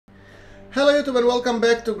Hello YouTube and welcome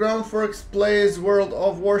back to Groundforks Plays World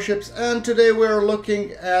of Warships, and today we're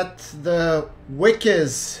looking at the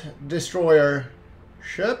Wickes destroyer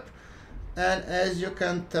ship, and as you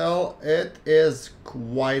can tell it is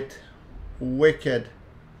quite wicked.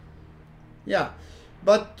 Yeah,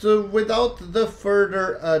 but without the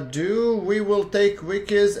further ado, we will take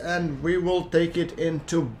Wickes and we will take it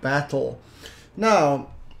into battle. Now,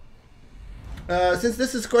 since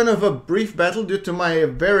this is kind of a brief battle due to my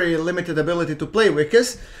very limited ability to play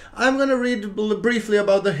Wickes, I'm gonna read briefly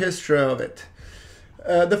about the history of it.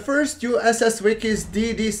 The first USS Wickes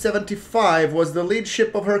DD-75 was the lead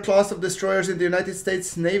ship of her class of destroyers in the United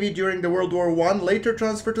States Navy during the World War I, later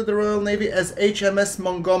transferred to the Royal Navy as HMS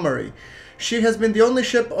Montgomery. She has been the only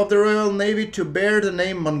ship of the Royal Navy to bear the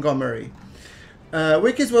name Montgomery.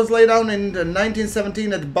 Wickes was laid down in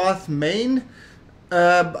 1917 at Bath, Maine,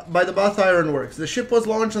 by the Bath Iron Works. The ship was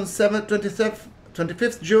launched on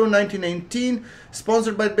 25th June 1918,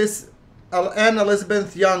 sponsored by Miss Anne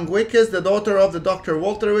Elizabeth Young Wickes, the daughter of the Dr.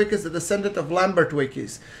 Walter Wickes, the descendant of Lambert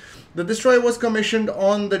Wickes. The destroyer was commissioned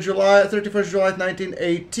on the 31st July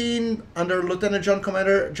 1918 under Lieutenant John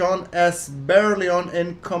Commander John S. Berlion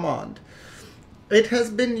in command. It has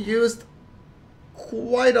been used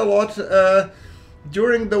quite a lot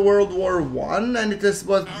during the World War I, and it has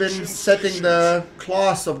been setting the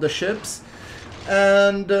class of the ships.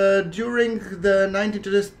 And during the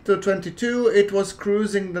 1922, it was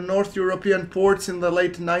cruising the North European ports in the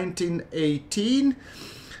late 1918,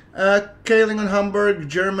 sailing on Hamburg,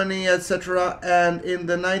 Germany, etc. And in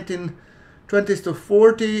the 1920s to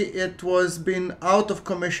 40, it was been out of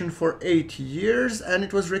commission for 8 years, and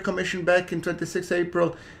it was recommissioned back in 26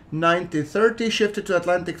 April 1930, shifted to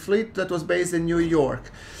Atlantic Fleet that was based in New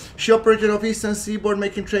York. She operated off Eastern Seaboard,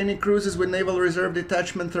 making training cruises with Naval Reserve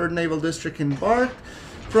Detachment 3rd Naval District in Bart.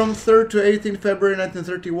 From 3rd to 18 February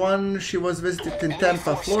 1931, she was visited in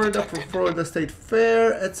Tampa, Florida for Florida State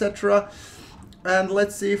Fair, etc. And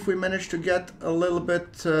let's see if we managed to get a little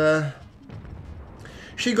bit...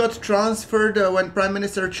 She got transferred when Prime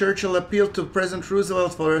Minister Churchill appealed to President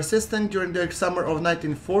Roosevelt for assistance during the summer of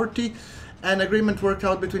 1940. An agreement worked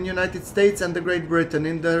out between the United States and the Great Britain.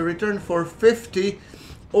 In the return for 50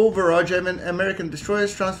 overage American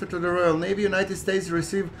destroyers transferred to the Royal Navy, United States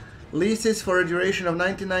received leases for a duration of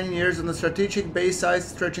 99 years on a strategic base site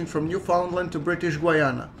stretching from Newfoundland to British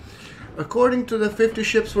Guiana. According to the 50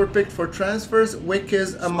 ships were picked for transfers,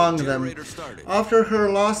 Wickes among them. After her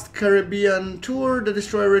last Caribbean tour, the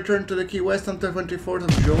destroyer returned to the Key West on the 24th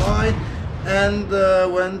of July and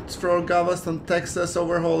went for Galveston, Texas,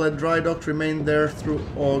 overhaul at dry dock, remained there through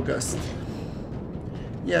August.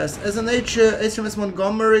 Yes, as an HMS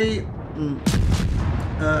Montgomery,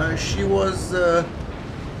 she was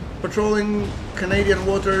patrolling Canadian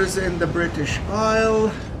waters in the British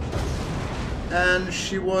Isle, and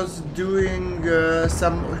she was doing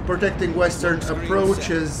some protecting western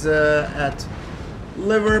approaches at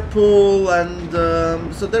Liverpool, and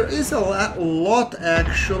so there is a lot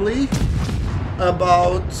actually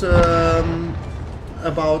about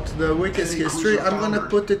the Wickes history. I'm gonna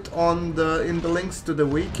put it on in the links to the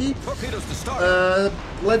wiki.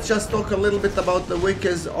 Let's just talk a little bit about the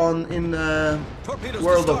Wickes in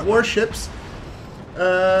World of Warships.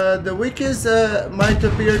 The Wickes might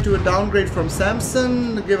appear to a downgrade from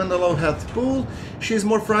Samson, given the low health pool. She is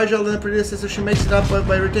more fragile than the predecessor. She makes it up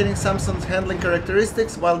by retaining Samson's handling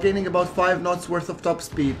characteristics while gaining about 5 knots worth of top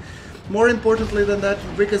speed. More importantly than that,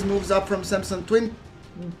 Wickes moves up from Samson twin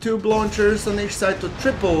tube launchers on each side to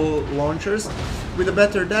triple launchers with a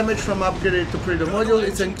better damage from upgraded torpedo module.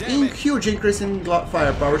 It's a huge increase in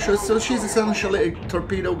firepower, so she's essentially a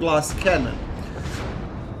torpedo glass cannon.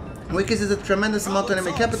 Wickes is a tremendous amount of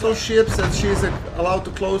enemy capital ships that she is allowed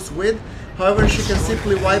to close with. However, she can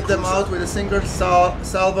simply wipe them out with a single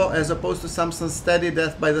salvo as opposed to Samson's steady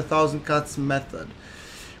death by the 1,000 cuts method.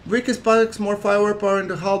 Wickes packs more firepower in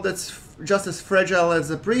the hull that's just as fragile as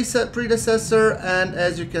the predecessor, and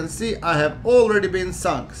as you can see, I have already been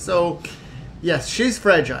sunk. So yes, she's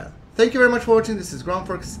fragile. Thank you very much for watching. This is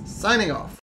Groundforks signing off.